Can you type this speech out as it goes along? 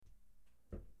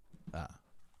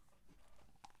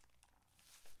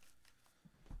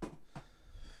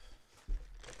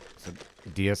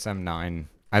DSM-9.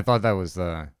 I thought that was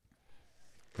the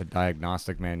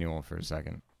diagnostic manual for a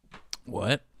second.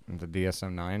 What? The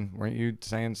DSM-9. Weren't you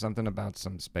saying something about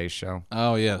some space show?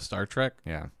 Oh, yeah, Star Trek?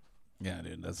 Yeah. Yeah,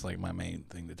 dude, that's like my main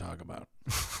thing to talk about.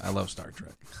 I love Star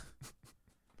Trek.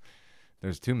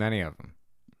 There's too many of them.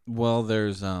 Well,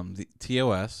 there's the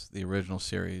TOS, the original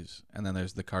series, and then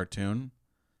there's the cartoon,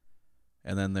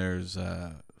 and then there's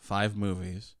 5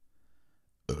 movies,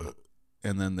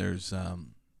 and then there's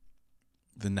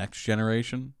the Next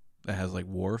Generation that has like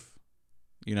Worf.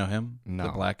 You know him? No.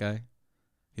 The black guy.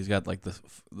 He's got like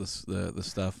the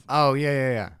stuff. Oh,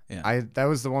 yeah. Yeah. That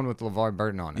was the one with LeVar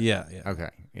Burton on it. Yeah. Okay.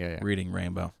 Yeah. Reading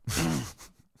Rainbow.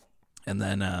 And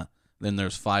then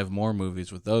there's 5 more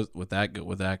movies with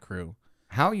that crew.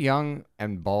 How young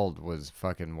and bald was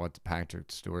fucking what's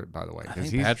Patrick Stewart, by the way? I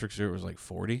think Patrick Stewart was like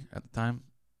 40 at the time.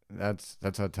 That's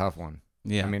a tough one.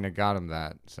 Yeah. I mean, it got him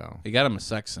that, so. It got him a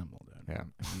sex symbol, dude. Yeah.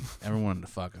 Everyone wanted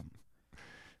to fuck him.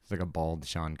 It's like a bald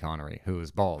Sean Connery, who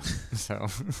is bald, so.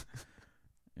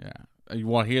 Yeah.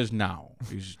 Well, he is now.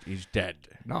 He's dead.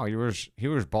 No, he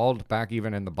was bald back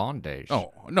even in the Bond days.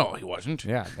 Oh, no, he wasn't.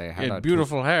 Yeah, they He had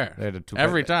beautiful hair. They had a toupee.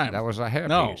 Every time. That was a hair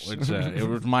No, piece. it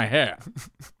was my hair.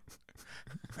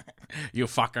 You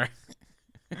fucker.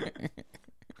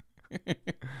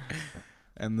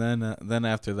 And then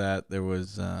after that there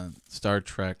was Star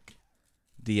Trek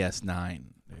DS9,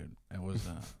 dude. That was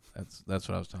that's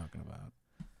what I was talking about.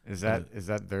 Is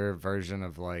that their version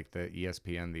of like the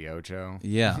ESPN The Ocho?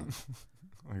 Yeah.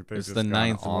 Like It's just the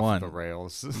gone 9th off one. the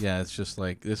rails. Yeah, it's just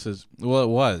like it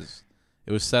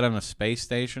was set on a space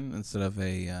station instead of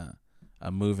a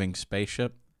moving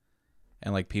spaceship,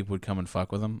 and like people would come and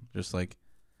fuck with them, just like,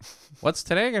 what's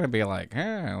today gonna be like?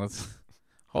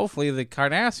 Hopefully the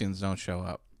Cardassians don't show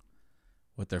up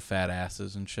with their fat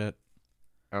asses and shit.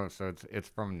 Oh, so it's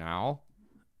from now?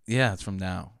 Yeah, it's from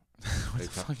now. What They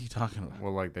the fuck are you talking about?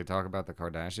 Well, like they talk about the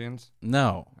Kardashians?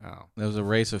 No, Oh. there was a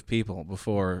race of people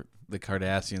before the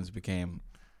Cardassians became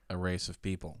a race of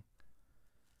people.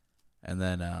 And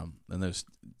then there's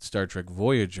Star Trek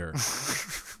Voyager.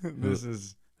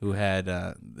 Who had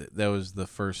that was the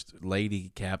first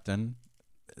lady captain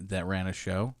that ran a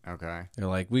show. Okay. They're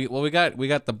like, we got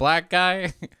the black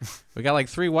guy, we got like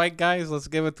 3 white guys. Let's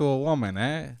give it to a woman,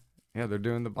 eh? Yeah, they're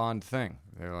doing the Bond thing.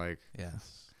 They're like,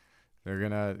 Yes. they're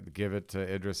gonna give it to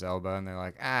Idris Elba, and they're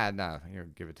like, no, you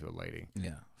give it to a lady.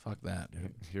 Yeah. Fuck that,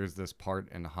 dude. Here's this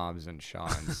part in Hobbs and Shaw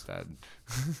instead.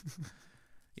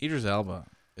 Idris Elba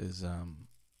is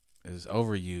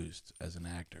overused as an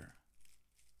actor.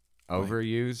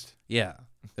 Overused? Yeah.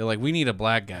 They're like, we need a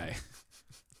black guy.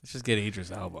 Let's just get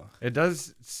Idris Elba. It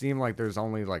does seem like there's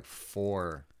only like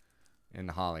 4 in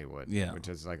Hollywood. Yeah. Which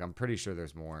is like, I'm pretty sure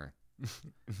there's more.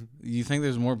 You think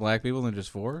there's more black people than just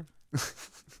 4?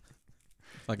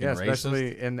 Fucking Yeah, racist.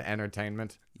 especially in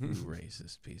entertainment. You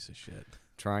racist piece of shit.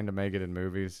 Trying to make it in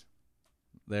movies.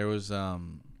 There was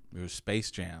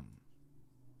Space Jam,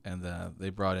 and they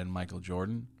brought in Michael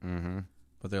Jordan. Mm-hmm.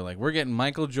 But they're like, we're getting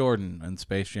Michael Jordan in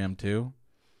Space Jam 2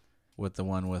 with the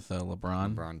one with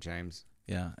LeBron. LeBron James.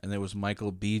 Yeah, and there was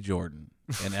Michael B. Jordan,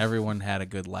 and everyone had a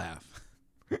good laugh.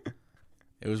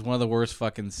 It was one of the worst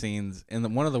fucking scenes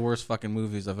in one of the worst fucking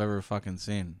movies I've ever fucking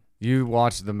seen. You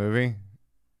watched the movie?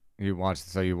 You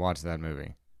watched that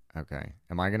movie. Okay.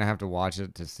 Am I going to have to watch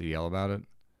it to yell about it?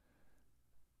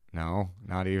 No,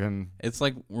 not even. It's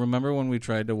like, remember when we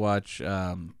tried to watch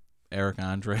Eric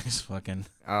Andre's fucking...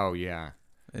 Oh, yeah.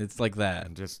 It's like that.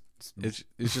 And just... It's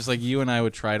just like you and I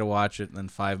would try to watch it, and then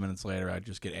 5 minutes later, I'd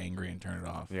just get angry and turn it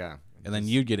off. Yeah. And then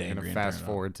you'd get I'm angry gonna and fast turn it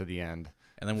forward to the end. off.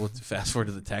 And then we'll fast forward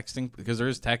to the texting, because there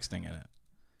is texting in it,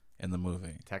 in the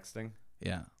movie. Texting?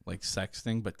 Yeah, like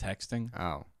sexting, but texting.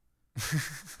 Oh.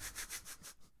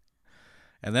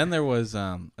 And then there was,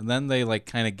 and then they like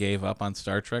kind of gave up on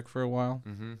Star Trek for a while.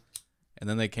 Mm-hmm. And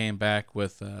then they came back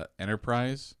with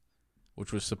Enterprise,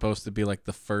 which was supposed to be like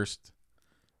the first.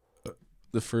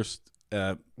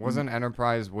 Wasn't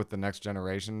Enterprise with the Next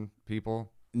Generation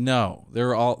people? No,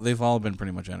 they've all been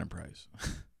pretty much Enterprise.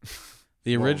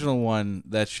 The original one,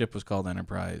 that ship was called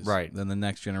Enterprise. Right. Then the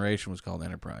Next Generation was called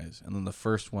Enterprise, and then the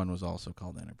first one was also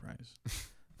called Enterprise.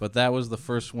 But that was the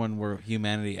first one where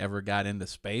humanity ever got into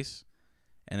space,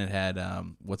 and it had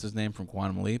what's his name from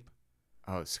Quantum Leap.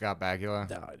 Oh, Scott Bakula?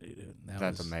 Oh, dude,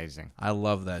 That's amazing. I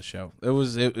love that show. It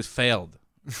was failed,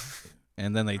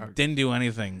 and then they didn't do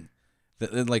anything.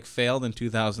 It like failed in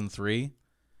 2003,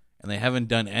 and they haven't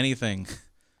done anything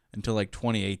until like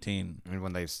 2018. And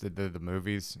when they did the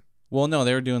movies? Well, no,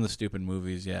 they were doing the stupid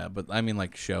movies, yeah, but I mean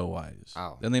like show wise.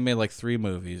 Oh. Then they made like 3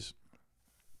 movies,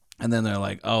 and then they're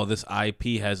like, oh, this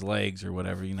IP has legs or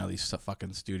whatever. You know, these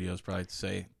fucking studios probably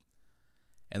say.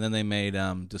 And then they made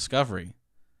Discovery,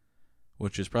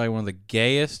 which is probably one of the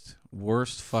gayest,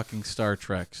 worst fucking Star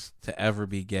Treks to ever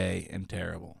be gay and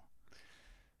terrible.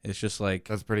 It's just like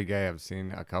That's pretty gay. I've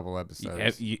seen a couple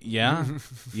episodes. yeah,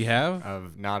 you have.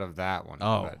 Of not of that one,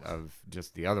 Oh. but of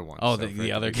just the other one. Oh, So for it the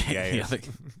to other be gay. The other.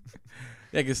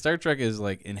 Yeah, because Star Trek is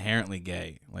like inherently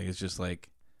gay. Like it's just like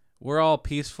we're all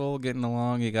peaceful, getting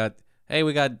along. We got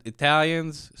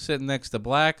Italians sitting next to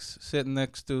blacks, sitting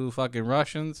next to fucking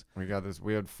Russians. We got this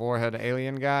weird forehead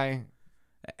alien guy.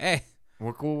 Hey,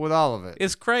 We're cool with all of it.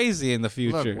 it's crazy in the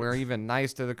future. Look, we're even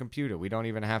nice to the computer. We don't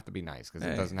even have to be nice because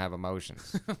Hey. it doesn't have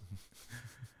emotions.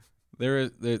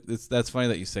 That's funny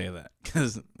that you say that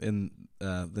because in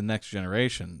the Next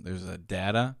Generation, there's a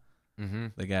Data, Mm-hmm.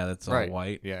 the guy that's all Right.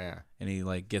 white, Yeah. and he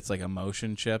like gets like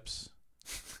emotion chips,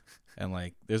 and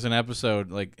like there's an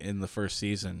episode like in the first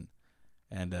season,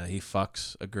 and he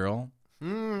fucks a girl,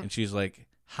 Mm. and she's like,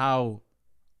 how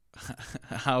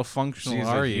functional She's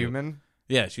are a you? human.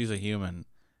 Yeah, she's a human,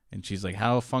 and she's like,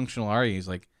 how functional are you? He's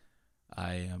like,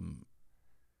 I am.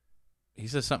 He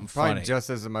says something Probably funny. just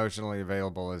as emotionally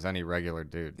available as any regular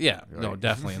dude. Yeah, no, Right.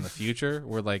 definitely in the future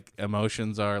where like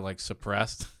emotions are like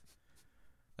suppressed,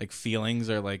 like feelings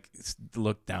are like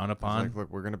looked down It's upon. like, look,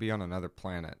 we're gonna be on another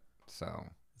planet, so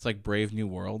It's like Brave New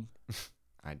World.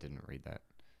 I didn't read that.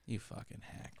 You fucking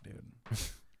hack, dude.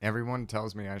 Everyone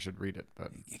tells me I should read it,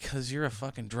 but Because you're a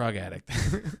fucking drug addict.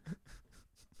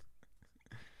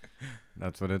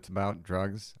 that's what it's about.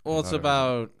 Drugs. Well, I it's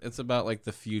thought it was- about like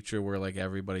the future where like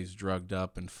everybody's drugged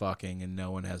up and fucking and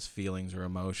no one has feelings or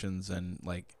emotions and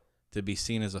like to be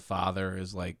seen as a father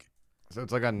is like So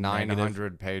it's like a Negative.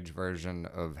 900-page version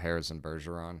of Harrison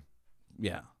Bergeron.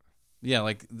 yeah. Yeah,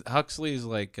 like Huxley's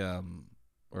like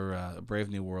Brave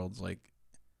New World's like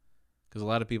cuz a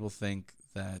lot of people think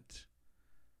that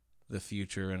the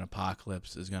future and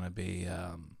apocalypse is going to be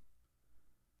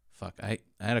fuck. I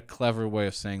had a clever way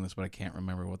of saying this but I can't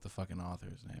remember what the fucking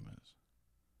author's name is.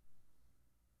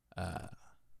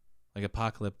 Like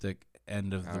apocalyptic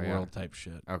end of the Oh, yeah. world type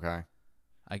shit. Okay.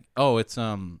 It's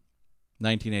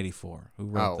 1984. Who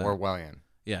wrote Oh, that? Orwellian.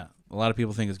 Yeah, a lot of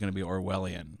people think it's going to be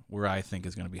Orwellian, where I think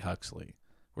is going to be Huxley,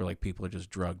 where like people are just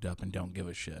drugged up and don't give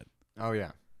a shit. Oh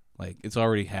yeah, Like it's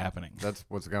already happening. that's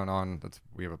what's going on.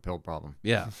 We have a pill problem.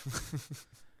 Yeah,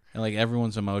 and like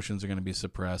everyone's emotions are going to be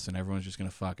suppressed, and everyone's just going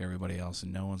to fuck everybody else,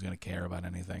 and no one's going to care about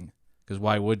anything. Because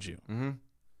why would you? Mm-hmm.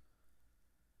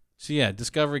 So yeah,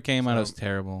 Discovery came out. It was So-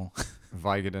 terrible.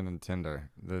 Vicodin and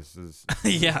Tinder. This is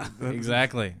Yeah,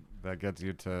 exactly. that gets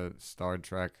you to Star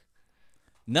Trek.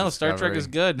 No, Star Trek is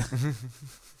good.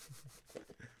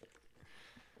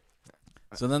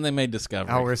 So then they made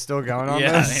Discovery. Oh, we're still going on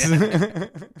Yeah, this.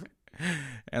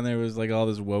 And there was like all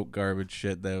this woke garbage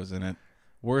shit that was in it.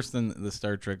 Worse than the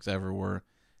Star Treks ever were.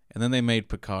 And then they made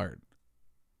Picard.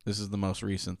 This is the most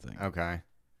recent thing. Okay.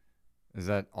 Is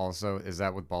that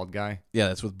with bald guy? Yeah,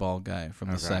 that's with Bald Guy from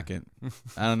the Okay. second.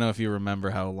 I don't know if you remember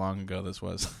how long ago this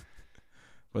was.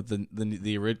 But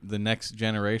the Next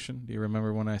Generation, do you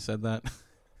remember when I said that?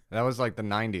 That was like the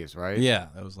 90s, right? Yeah,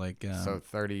 that was like So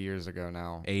 30 years ago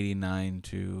now. 89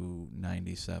 to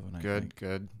 97, I think.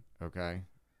 Good. Okay.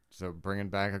 So bringing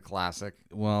back a classic.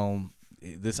 Well,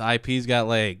 this IP's got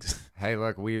legs. Hey,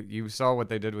 look, you saw what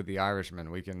they did with The Irishman.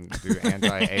 We can do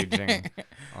anti-aging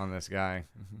on this guy.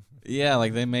 Yeah,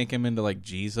 like they make him into like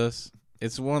Jesus.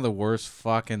 It's one of the worst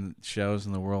fucking shows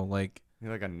in the world. Like, He's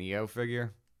like a Neo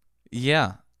figure.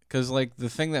 yeah, because like the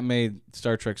thing that made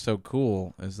Star Trek so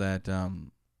cool is that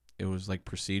it was like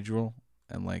procedural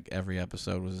and like every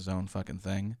episode was its own fucking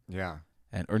thing, Yeah.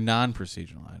 and or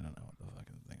non-procedural. I don't know what the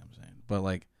fucking thing I'm saying, but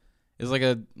like it's like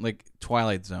a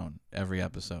Twilight Zone every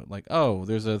episode. Like, oh,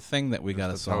 there's a thing that we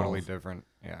gotta It's solve. totally different.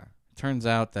 Yeah. Turns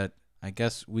out that I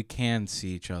guess we can see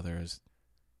each other as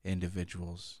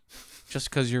individuals. Just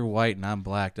because you're white and I'm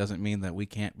black doesn't mean that we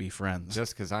can't be friends.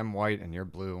 Just because I'm white and you're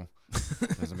blue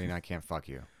doesn't mean I can't fuck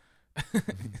you.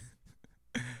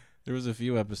 There was a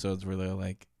few episodes where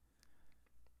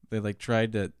they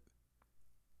tried to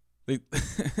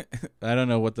I don't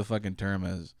know what the fucking term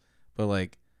is, but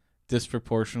like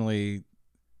disproportionately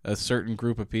a certain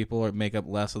group of people or make up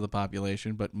less of the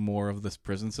population but more of this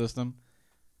prison system.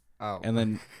 Oh. And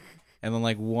then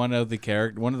like one of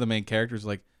the main characters is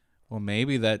like, well,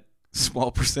 maybe that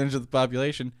small percentage of the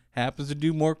population happens to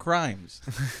do more crimes.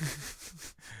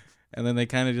 And then they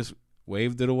kind of just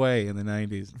waved it away in the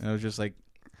 90s. And I was just like,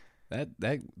 that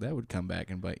would come back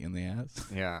and bite you in the ass.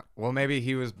 Yeah. Well, maybe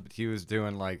he was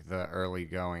doing like the early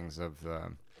goings of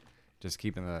the just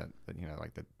keeping the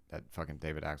that fucking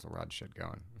David Axelrod shit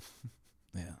going.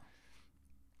 Yeah.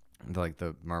 Like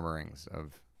the murmurings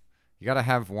of You gotta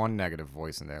have one negative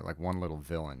voice in there, like one little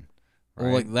villain. Right?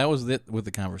 Well, like that was it with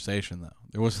the conversation though.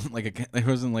 There wasn't like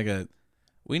a.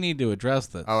 We need to address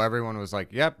this. Oh, everyone was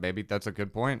like, "Yep, maybe that's a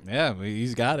good point." Yeah,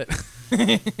 he's got it.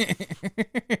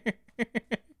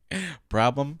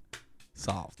 Problem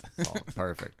solved. Oh,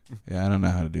 perfect. Yeah, I don't know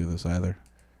how to do this either.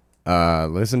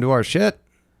 Listen to our shit.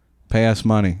 Pay us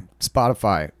money.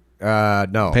 Spotify.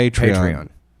 No. Patreon.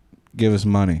 Give us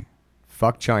money.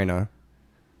 Fuck China.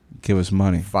 Give us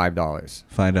money. $5.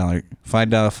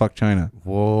 $5 fuck China.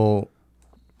 We'll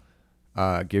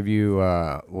give you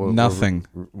Nothing.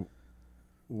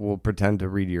 We'll pretend to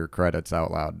read your credits out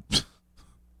loud.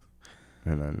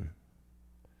 And then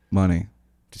Money.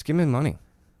 just give me money.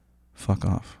 Fuck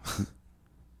off.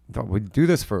 We do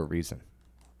this for a reason.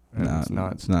 And No,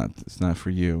 it's not. It's not for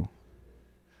you.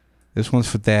 This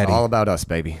one's for Daddy. It's all about us,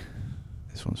 baby.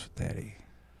 This one's for Daddy.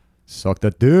 Suck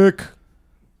the dick.